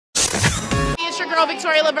your girl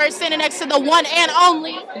Victoria LaVerge standing next to the one and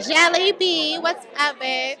only Jelly B. What's up,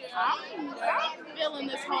 babe? I'm feeling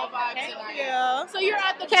this whole vibe tonight. You. So you're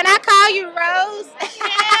at the. Can I call you Rose? Can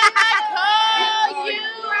I call you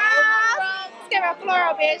Rose? Let's give her a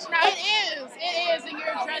floral, bitch. No. It is, and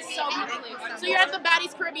you're dressed so beautifully. So you're at the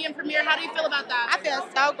Baddies Caribbean premiere. How do you feel about that? I feel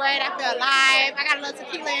so great. I feel alive. I got a little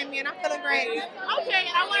tequila in me, and I'm feeling great. Okay,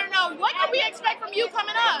 and I want to know, what can we expect from you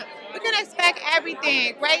coming up? We can expect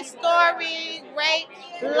everything. Great story, great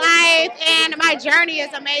life, and my journey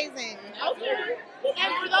is amazing. Okay.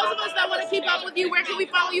 And for those of us that want to keep up with you, where can we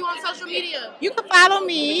follow you on social media? You can follow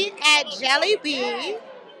me at Jelly B.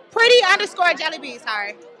 Pretty_Jelly B,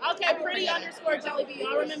 sorry. Okay, pretty_Jelly B.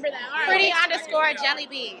 I'll remember that. All right. Pretty_Jelly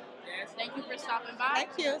B. Yes, thank you for stopping by.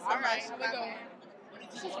 Thank you so much. Right, have a good one.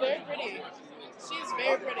 She's very pretty. She's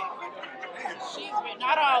very pretty.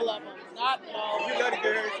 Not all of them. Not all.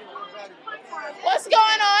 What's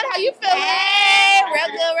going on? How you feeling? Hey, real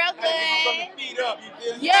good.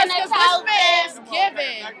 Yes, because the fit is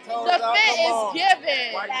given. The fit is given.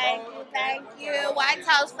 Thank you. White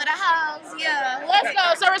toast for the hoes, yeah. Let's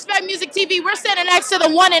go. So Respect Music TV, we're sitting next to the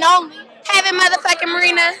one and only Heaven motherfucking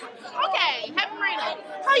Marina. Okay, Heaven Marina.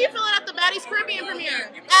 How you feeling at the Baddies Caribbean premiere?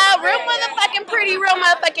 Real motherfucking pretty, real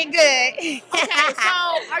motherfucking good. Okay,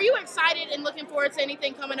 so are you excited and looking forward to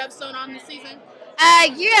anything coming up soon on this season?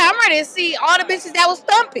 Yeah, I'm ready to see all the bitches that was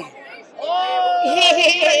thumping. Oh, you ready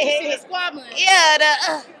to see the squabbling?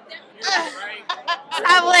 Yeah,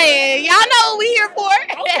 stop playing. Y'all know what we here for.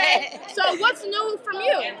 Okay, so what's new from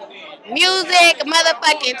you? Music,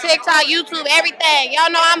 motherfucking TikTok, YouTube, everything.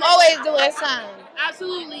 Y'all know I'm always doing something.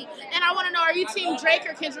 Absolutely. And I want to know, are you team Drake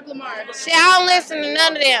or Kendrick Lamar? Shit, I don't listen to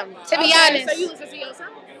none of them, to be honest. So you listen to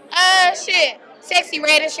yourself? Shit. Sexy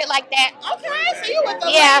Red and shit like that. Okay, so you with the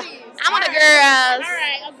ladies. I'm with the girls. All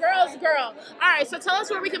right, a girl's girl. All right, so tell us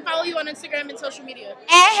where we can follow you on Instagram and social media.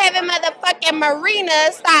 At Heaven motherfucking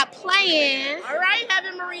Marina, stop playing. All right,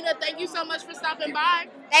 Heaven Marina, thank you so much for stopping by.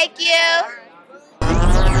 Thank you.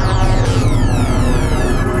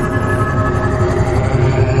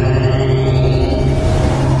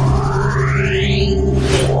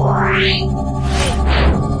 Right.